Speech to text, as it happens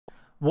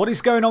What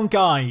is going on,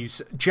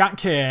 guys?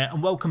 Jack here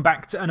and welcome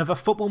back to another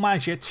Football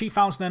Manager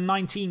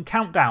 2019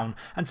 countdown,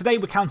 and today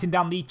we're counting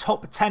down the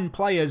top 10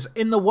 players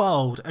in the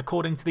world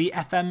according to the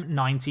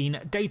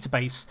FM19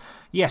 database.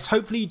 Yes,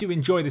 hopefully you do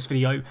enjoy this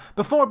video.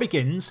 Before it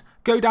begins,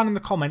 go down in the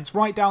comments,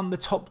 write down the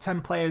top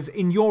 10 players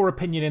in your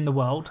opinion in the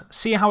world,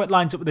 see how it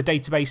lines up with the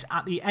database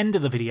at the end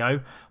of the video.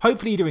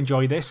 Hopefully you do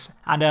enjoy this,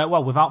 and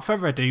well, without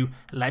further ado,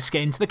 let's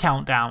get into the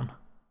countdown.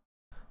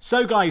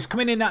 So guys,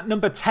 coming in at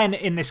number 10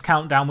 in this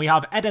countdown, we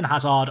have Eden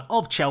Hazard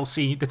of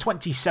Chelsea. The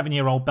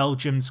 27-year-old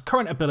Belgium's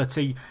current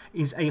ability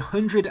is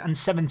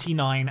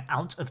 179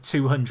 out of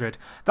 200.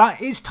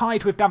 That is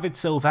tied with David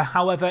Silva.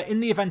 However,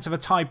 in the event of a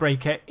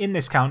tiebreaker in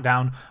this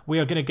countdown, we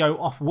are going to go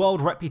off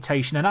world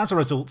reputation, and as a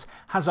result,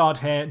 Hazard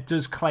here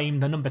does claim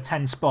the number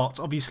 10 spot.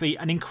 Obviously,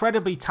 an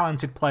incredibly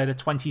talented player, the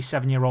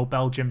 27-year-old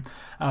Belgium.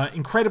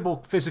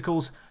 Incredible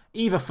physicals.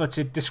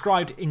 Either-footed,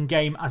 described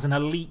in-game as an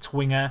elite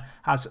winger,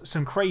 has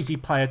some crazy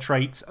player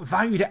traits,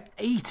 valued at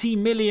 £80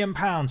 million.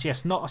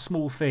 Yes, not a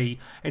small fee.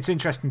 It's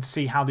interesting to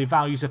see how the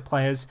values of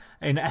players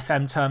in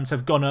FM terms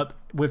have gone up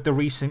with the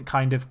recent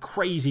kind of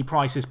crazy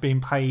prices being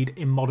paid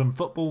in modern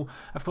football.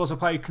 Of course, a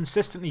player who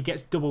consistently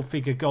gets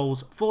double-figure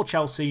goals for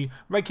Chelsea,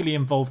 regularly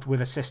involved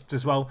with assists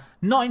as well.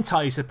 Not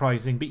entirely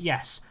surprising, but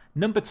yes,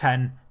 number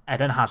 10,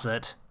 Eden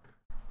Hazard.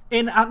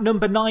 In at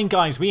number 9,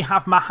 guys, we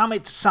have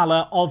Mohamed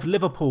Salah of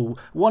Liverpool,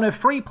 one of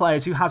 3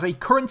 players who has a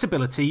current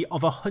ability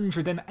of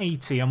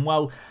 180, and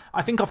well,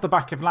 I think off the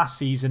back of last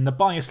season, the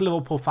biased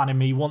Liverpool fan in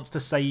me wants to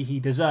say he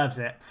deserves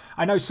it.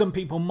 I know some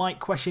people might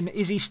question,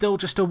 is he still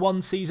just a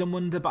one-season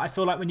wonder, but I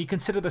feel like when you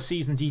consider the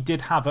seasons he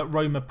did have at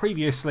Roma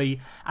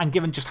previously, and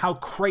given just how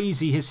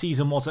crazy his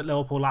season was at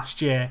Liverpool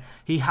last year,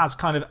 he has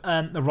kind of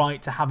earned the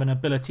right to have an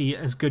ability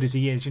as good as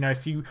he is. You know,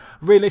 if you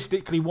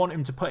realistically want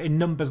him to put in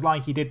numbers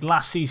like he did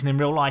last season in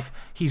real life,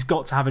 he's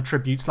got to have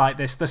attributes like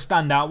this. The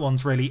standout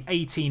ones really,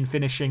 18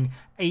 finishing,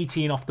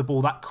 18 off the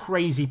ball, that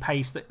crazy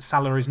pace that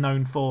Salah is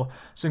known for.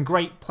 Some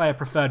great player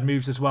preferred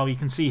moves as well. You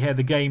can see here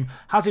the game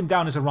has him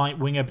down as a right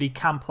winger, but he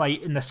can play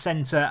in the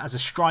centre as a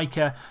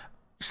striker,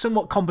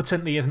 somewhat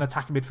competently as an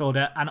attacking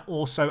midfielder, and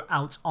also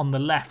out on the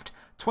left.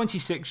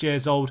 26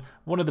 years old,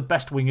 one of the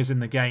best wingers in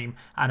the game,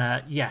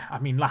 and yeah, I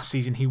mean last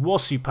season he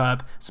was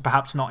superb, so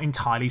perhaps not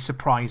entirely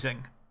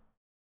surprising.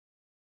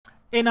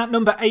 In at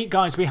number 8,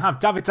 guys, we have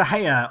David De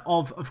Gea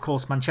of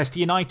course, Manchester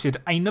United.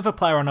 Another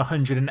player on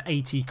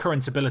 180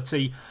 current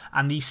ability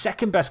and the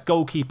second best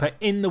goalkeeper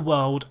in the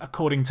world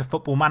according to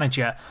Football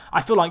Manager.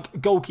 I feel like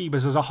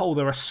goalkeepers as a whole,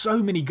 there are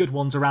so many good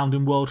ones around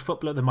in world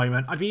football at the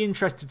moment. I'd be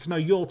interested to know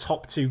your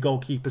top 2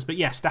 goalkeepers. But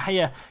yes, De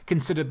Gea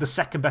considered the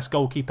second best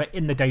goalkeeper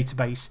in the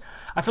database.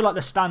 I feel like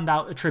the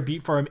standout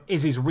attribute for him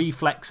is his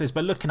reflexes,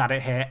 but looking at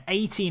it here,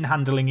 18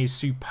 handling is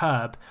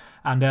superb,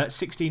 and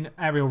 16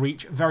 aerial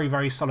reach, very,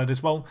 very solid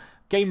as well.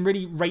 Game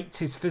really rates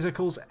his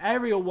physicals.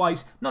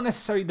 Aerial-wise, not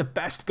necessarily the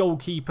best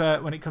goalkeeper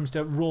when it comes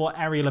to raw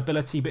aerial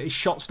ability, but his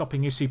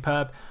shot-stopping is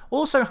superb.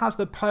 Also has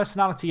the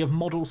personality of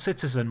model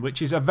citizen,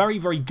 which is a very,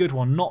 very good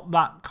one, not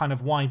that kind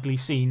of widely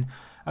seen.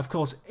 Of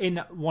course, in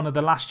one of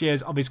the last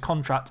years of his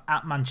contract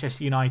at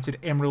Manchester United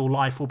in real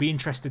life, we'll be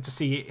interested to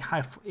see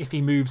if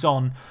he moves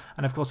on.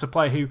 And of course, a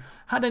player who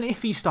had an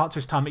iffy start to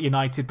his time at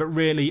United, but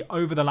really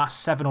over the last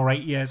 7 or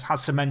 8 years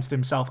has cemented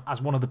himself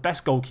as one of the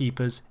best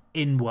goalkeepers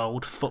in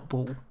world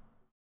football.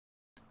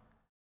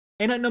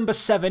 In at number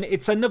 7,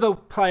 it's another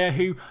player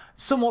who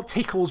somewhat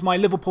tickles my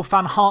Liverpool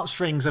fan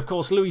heartstrings. Of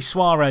course, Luis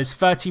Suarez,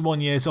 31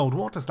 years old.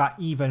 What does that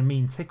even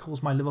mean?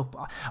 Tickles my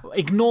Liverpool...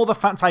 Ignore the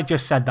fact I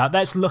just said that.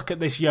 Let's look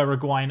at this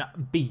Uruguayan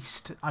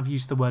beast. I've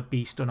used the word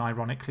beast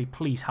unironically.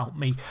 Please help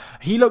me.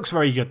 He looks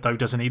very good though,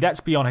 doesn't he?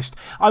 Let's be honest.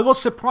 I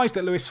was surprised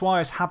that Luis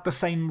Suarez had the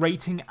same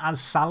rating as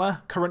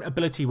Salah, current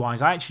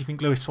ability-wise. I actually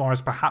think Luis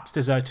Suarez perhaps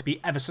deserved to be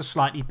ever so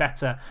slightly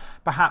better.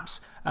 Perhaps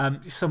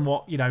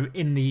somewhat, you know,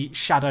 in the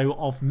shadow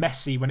of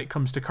Messi when it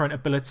comes to current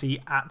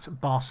ability at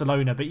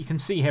Barcelona. But you can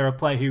see here a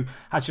player who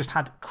has just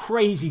had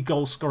crazy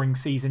goal-scoring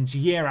seasons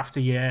year after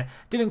year.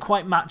 Didn't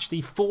quite match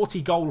the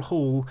 40-goal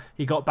haul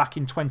he got back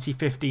in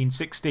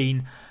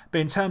 2015-16. But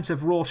in terms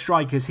of raw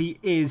strikers, he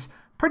is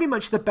pretty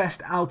much the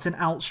best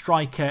out-and-out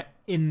striker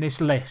in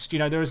this list. You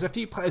know, there's a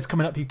few players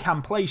coming up who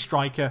can play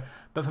striker,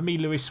 but for me,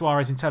 Luis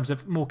Suarez, in terms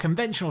of more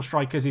conventional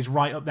strikers, is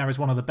right up there as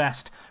one of the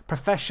best.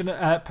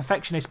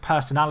 Perfectionist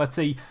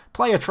personality,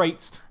 player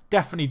traits,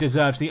 definitely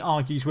deserves the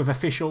argues with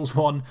officials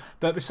one.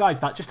 But besides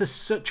that, just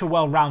such a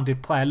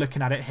well-rounded player.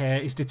 Looking at it here,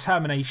 his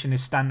determination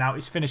is standout.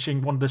 His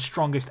finishing, one of the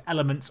strongest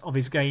elements of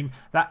his game.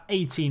 That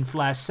 18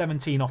 flair,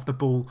 17 off the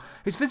ball.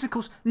 His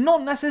physicals,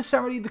 not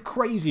necessarily the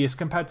craziest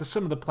compared to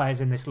some of the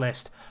players in this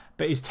list,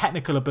 but his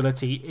technical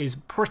ability is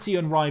pretty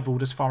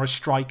unrivaled as far as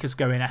strikers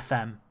go in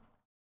FM.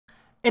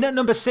 In at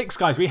number 6,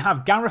 guys, we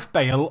have Gareth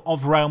Bale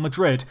of Real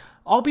Madrid.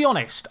 I'll be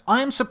honest,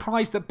 I am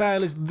surprised that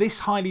Bale is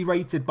this highly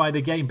rated by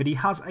the game, but he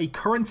has a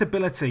current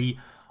ability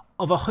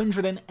of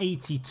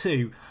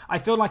 182. I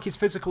feel like his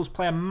physicals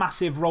play a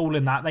massive role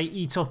in that. They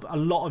eat up a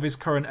lot of his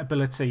current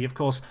ability. Of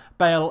course,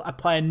 Bale, a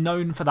player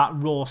known for that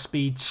raw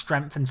speed,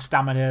 strength and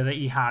stamina that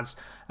he has.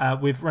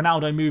 With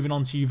Ronaldo moving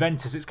on to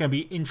Juventus, it's going to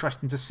be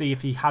interesting to see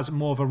if he has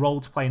more of a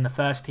role to play in the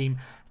first team.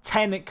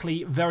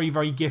 Technically, very,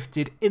 very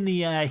gifted. In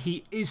the air,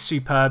 he is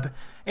superb.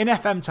 In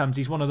FM terms,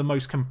 he's one of the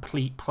most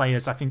complete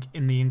players, I think,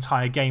 in the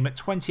entire game. At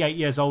 28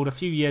 years old, a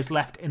few years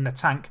left in the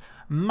tank,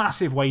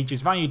 massive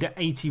wages, valued at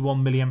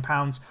 £81 million.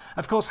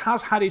 Of course,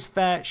 has had his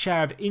fair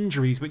share of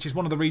injuries, which is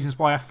one of the reasons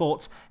why I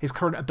thought his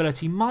current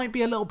ability might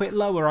be a little bit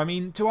lower. I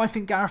mean, do I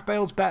think Gareth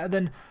Bale's better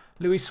than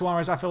Luis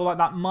Suarez? I feel like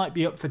that might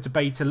be up for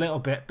debate a little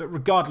bit, but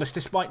regardless,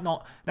 despite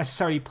not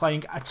necessarily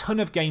playing a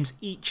ton of games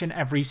each and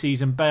every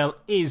season, Bale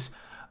is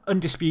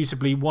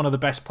undisputably one of the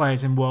best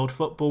players in world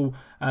football.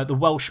 The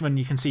Welshman,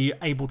 you can see,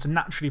 able to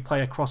naturally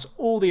play across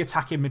all the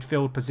attacking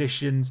midfield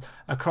positions,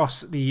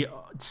 across the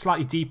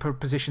slightly deeper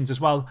positions as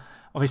well.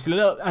 Obviously,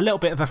 a little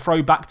bit of a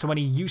throwback to when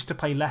he used to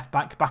play left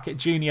back at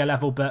junior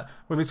level, but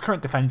with his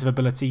current defensive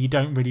ability, you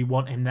don't really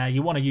want him there.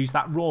 You want to use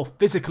that raw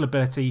physical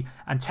ability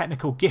and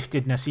technical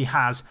giftedness he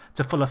has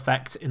to full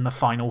effect in the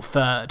final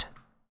third.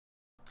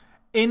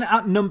 In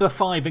at number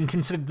 5 and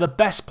considered the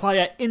best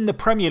player in the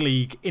Premier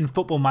League in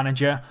Football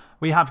Manager,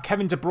 we have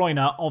Kevin De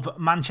Bruyne of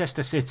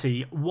Manchester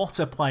City. What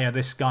a player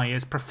this guy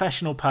is.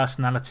 Professional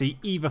personality,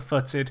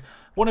 either-footed.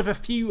 One of a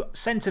few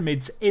centre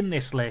mids in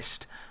this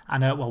list.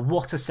 And well,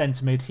 what a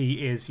centre mid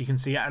he is. You can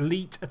see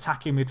elite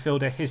attacking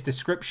midfielder, his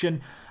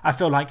description. I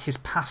feel like his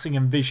passing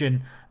and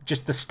vision,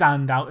 just the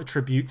standout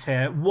attributes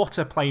here. What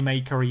a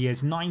playmaker he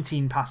is.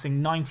 19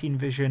 passing, 19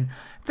 vision.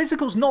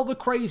 Physical's not the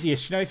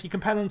craziest. You know, if you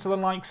compare them to the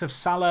likes of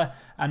Salah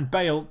and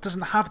Bale,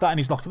 doesn't have that in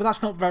his locker. But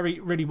that's not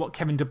really what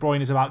Kevin De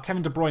Bruyne is about.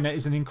 Kevin De Bruyne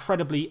is an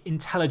incredibly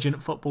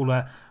intelligent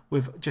footballer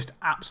with just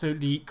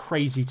absolutely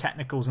crazy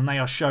technicals, and they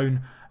are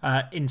shown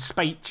in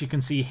spate. You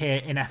can see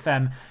here in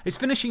FM. His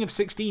finishing of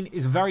 16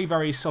 is very,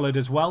 very solid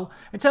as well.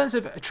 In terms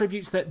of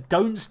attributes that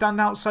don't stand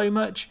out so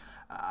much,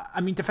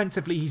 I mean,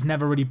 defensively, he's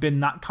never really been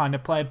that kind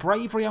of player.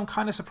 Bravery, I'm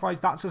kind of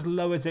surprised that's as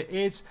low as it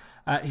is.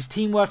 His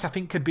teamwork, I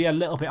think, could be a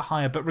little bit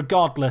higher, but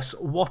regardless,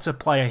 what a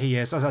player he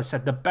is. As I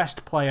said, the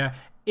best player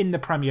in the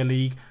Premier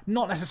League.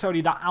 Not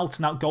necessarily that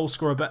out-and-out goal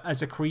scorer, but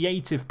as a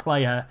creative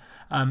player,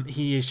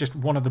 he is just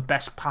one of the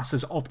best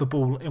passers of the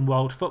ball in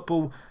world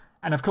football.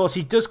 And of course,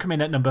 he does come in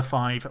at number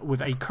 5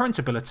 with a current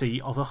ability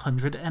of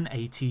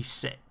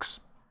 186.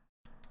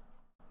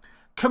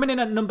 Coming in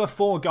at number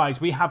 4,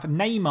 guys, we have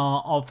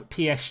Neymar of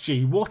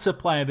PSG. What a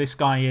player this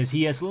guy is.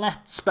 He has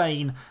left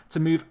Spain to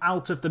move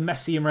out of the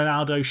Messi and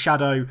Ronaldo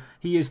shadow.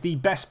 He is the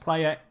best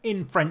player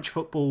in French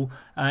football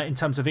in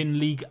terms of in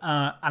Ligue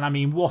 1. And I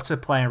mean, what a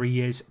player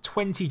he is.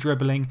 20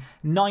 dribbling,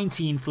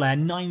 19 flair,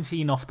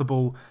 19 off the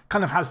ball.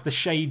 Kind of has the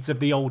shades of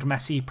the old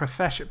Messi.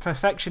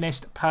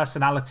 Perfectionist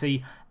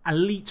personality.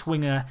 Elite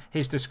winger,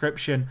 his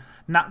description.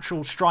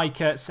 Natural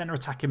striker, centre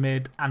attacker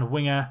mid and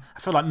winger. I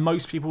feel like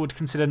most people would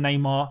consider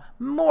Neymar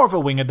more of a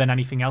winger than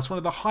anything else. One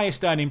of the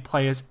highest earning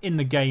players in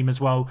the game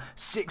as well.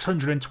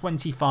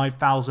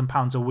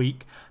 £625,000 a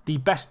week. The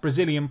best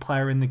Brazilian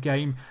player in the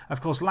game. Of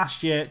course,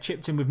 last year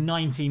chipped in with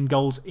 19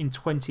 goals in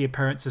 20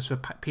 appearances for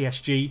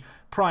PSG.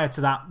 Prior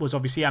to that was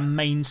obviously a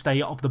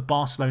mainstay of the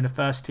Barcelona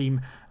first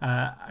team,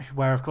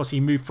 where of course he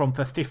moved from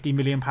for £50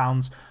 million.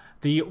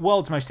 The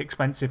world's most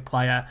expensive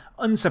player.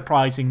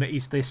 Unsurprising that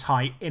he's this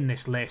high in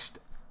this list.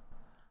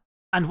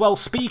 And well,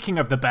 speaking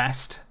of the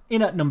best,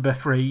 in at number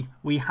 3,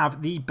 we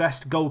have the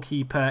best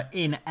goalkeeper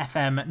in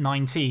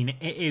FM19.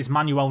 It is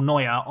Manuel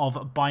Neuer of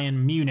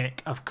Bayern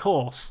Munich, of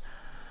course.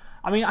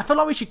 I mean, I feel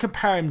like we should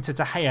compare him to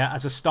De Gea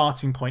as a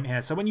starting point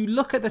here. So when you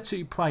look at the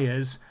two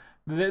players,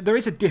 there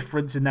is a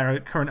difference in their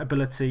current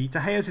ability. De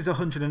Gea's is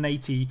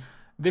 180.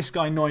 This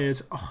guy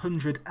Neuer's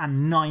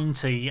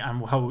 190,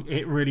 and well,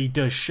 it really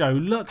does show.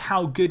 Look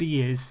how good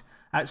he is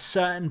at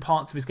certain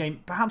parts of his game.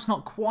 Perhaps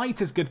not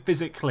quite as good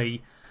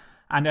physically,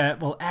 and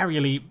well,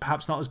 aerially,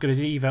 perhaps not as good as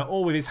either,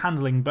 or with his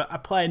handling, but a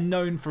player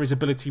known for his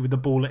ability with the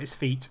ball at his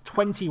feet.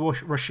 20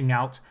 rushing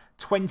out,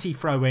 20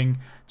 throwing,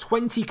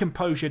 20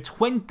 composure,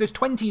 there's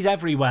 20s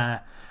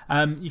everywhere.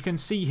 You can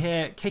see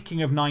here,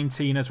 kicking of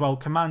 19 as well,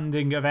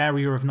 commanding of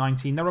area of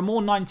 19. There are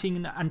more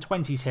 19 and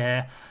 20s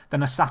here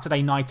than a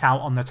Saturday night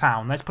out on the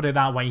town. Let's put it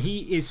that way. He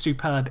is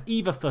superb,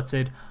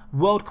 either-footed,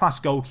 world-class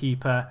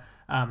goalkeeper,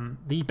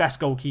 the best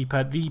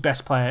goalkeeper, the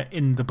best player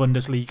in the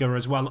Bundesliga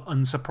as well,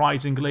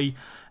 unsurprisingly.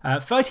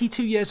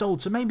 32 years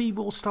old, so maybe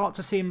we'll start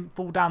to see him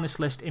fall down this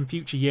list in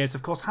future years.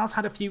 Of course, has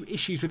had a few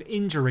issues with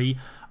injury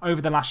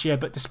over the last year,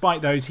 but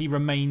despite those, he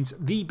remains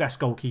the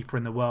best goalkeeper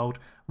in the world.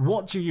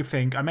 What do you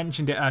think? I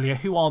mentioned it earlier.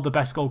 Who are the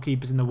best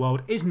goalkeepers in the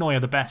world? Is Neuer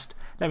the best?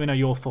 Let me know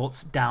your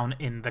thoughts down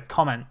in the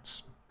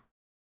comments.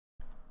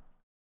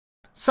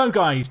 So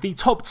guys, the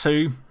top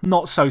 2,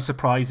 not so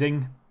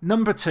surprising.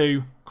 Number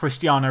 2,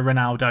 Cristiano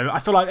Ronaldo. I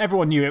feel like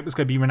everyone knew it was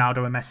going to be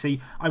Ronaldo and Messi.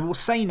 I will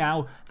say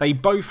now, they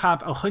both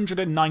have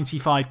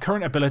 195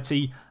 current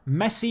ability.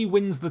 Messi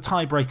wins the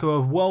tiebreaker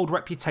of world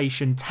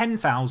reputation,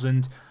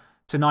 10,000.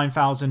 to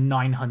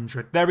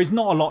 9,900. There is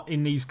not a lot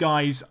in these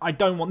guys. I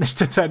don't want this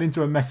to turn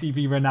into a Messi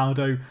v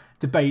Ronaldo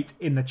debate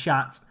in the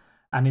chat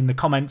and in the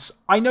comments.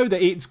 I know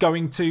that it's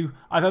going to.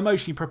 I've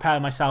emotionally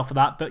prepared myself for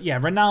that. But yeah,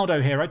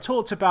 Ronaldo here. I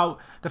talked about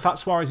the fact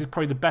Suarez is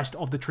probably the best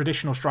of the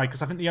traditional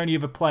strikers. I think the only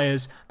other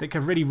players that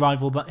could really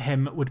rival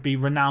him would be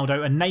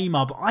Ronaldo and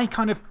Neymar. But I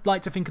kind of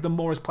like to think of them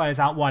more as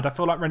players out wide. I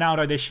feel like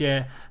Ronaldo this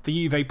year for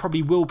Juve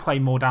probably will play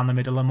more down the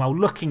middle. And while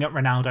looking at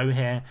Ronaldo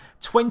here,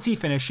 20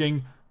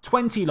 finishing,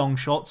 20 long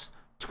shots,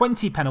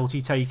 20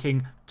 penalty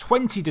taking,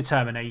 20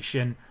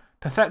 determination,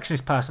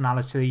 perfectionist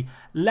personality,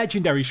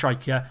 legendary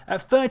striker.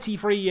 At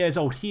 33 years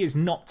old, he is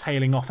not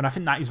tailing off, and I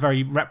think that is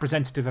very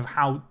representative of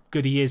how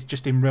good he is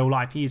just in real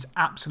life. He is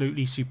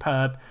absolutely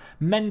superb.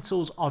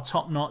 Mentals are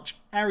top-notch.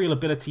 Aerial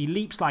ability,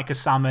 leaps like a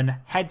salmon,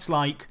 heads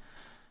like...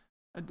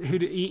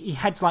 He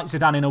heads like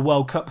Zidane in a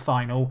World Cup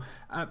final.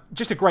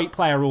 Just a great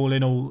player all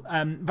in all.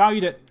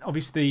 Valued at,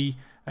 obviously...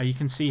 you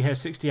can see here,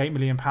 £68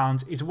 million.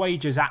 His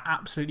wages are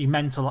absolutely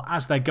mental,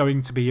 as they're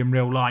going to be in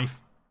real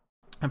life.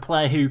 A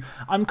player who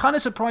I'm kind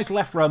of surprised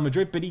left Real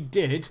Madrid, but he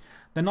did.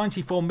 The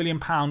 £94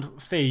 million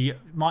fee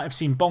might have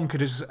seemed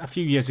bonkers a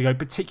few years ago,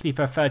 particularly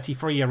for a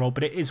 33-year-old,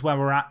 but it is where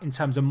we're at in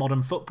terms of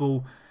modern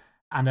football.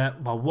 And,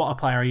 well, what a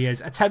player he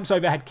is. Attempts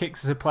overhead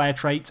kicks as a player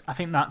trait. I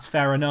think that's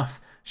fair enough.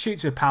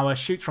 Shoots with power,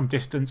 shoots from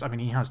distance. I mean,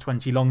 he has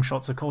 20 long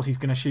shots. Of course, he's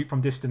going to shoot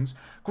from distance.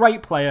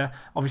 Great player.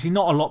 Obviously,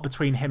 not a lot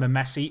between him and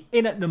Messi.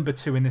 In at number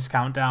 2 in this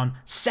countdown.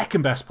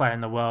 Second best player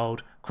in the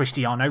world,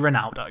 Cristiano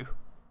Ronaldo.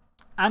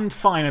 And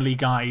finally,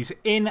 guys,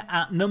 in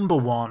at number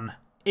 1,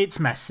 it's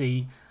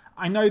Messi.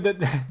 I know that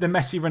the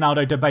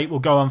Messi-Ronaldo debate will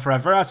go on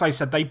forever. As I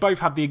said, they both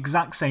have the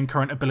exact same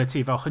current ability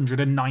of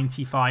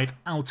 195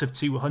 out of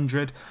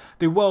 200.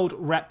 The world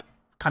rep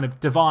kind of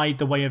divide,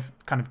 the way of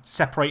kind of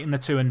separating the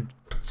two and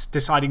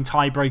deciding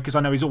tiebreakers,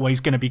 I know is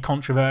always going to be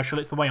controversial.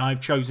 It's the way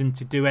I've chosen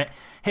to do it.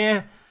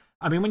 Here,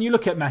 I mean, when you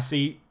look at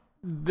Messi,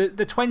 the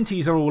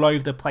 20s are all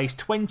over the place.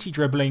 20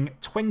 dribbling,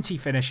 20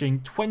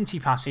 finishing, 20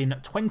 passing,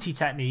 20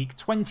 technique,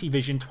 20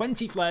 vision,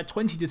 20 flair,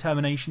 20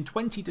 determination,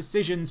 20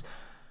 decisions,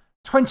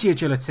 20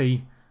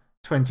 agility,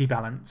 20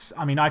 balance.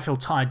 I mean, I feel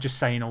tired just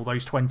saying all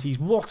those 20s.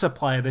 What a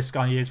player this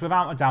guy is,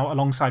 without a doubt,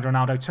 alongside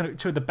Ronaldo,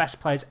 two of the best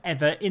players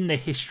ever in the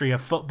history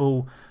of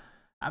football.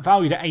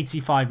 Valued at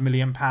 £85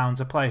 million,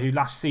 a player who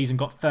last season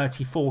got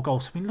 34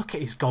 goals. I mean, look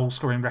at his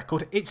goal-scoring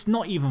record. It's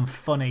not even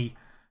funny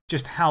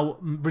just how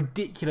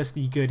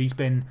ridiculously good he's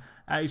been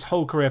his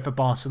whole career for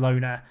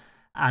Barcelona.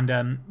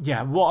 And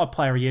yeah, what a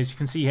player he is. You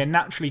can see here,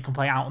 naturally can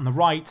play out on the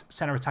right,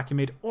 centre attacking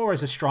mid, or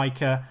as a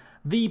striker.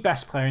 The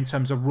best player in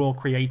terms of raw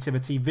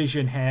creativity.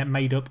 Vision here,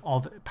 made up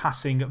of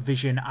passing,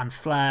 vision and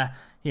flair.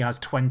 He has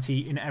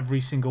 20 in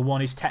every single one.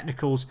 His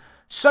technicals,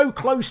 so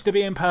close to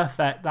being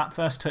perfect. That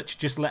first touch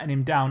just letting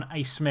him down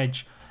a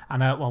smidge.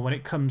 And well, when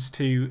it comes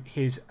to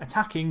his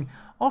attacking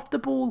off the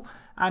ball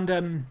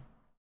and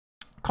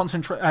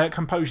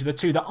composure, the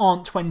two that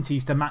aren't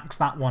 20s to max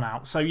that one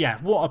out. So yeah,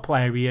 what a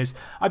player he is.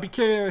 I'd be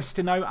curious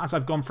to know, as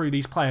I've gone through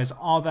these players,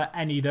 are there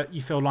any that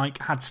you feel like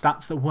had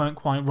stats that weren't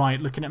quite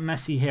right? Looking at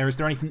Messi here, is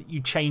there anything that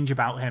you change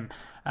about him?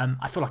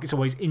 I feel like it's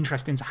always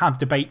interesting to have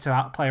debates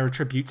about player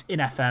attributes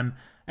in FM.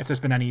 If there's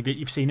been any that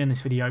you've seen in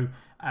this video,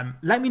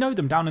 let me know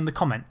them down in the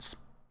comments.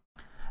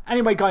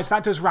 Anyway, guys,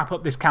 that does wrap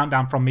up this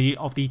countdown from me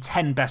of the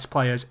 10 best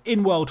players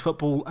in world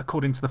football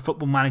according to the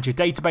Football Manager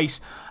database.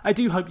 I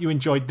do hope you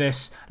enjoyed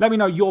this. Let me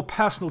know your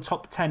personal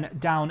top 10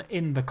 down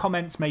in the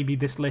comments. Maybe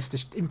this list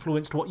has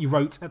influenced what you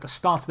wrote at the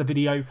start of the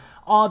video.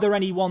 Are there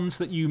any ones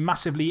that you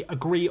massively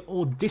agree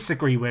or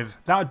disagree with?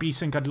 That would be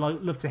something I'd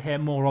love to hear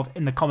more of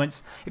in the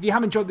comments. If you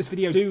have enjoyed this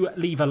video, do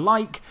leave a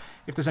like.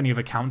 If there's any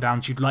other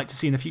countdowns you'd like to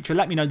see in the future,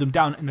 let me know them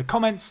down in the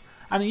comments.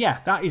 And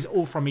yeah, that is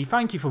all from me.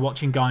 Thank you for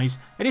watching, guys.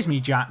 It is me,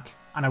 Jack,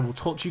 and I will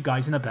talk to you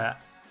guys in a bit.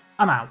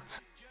 I'm out.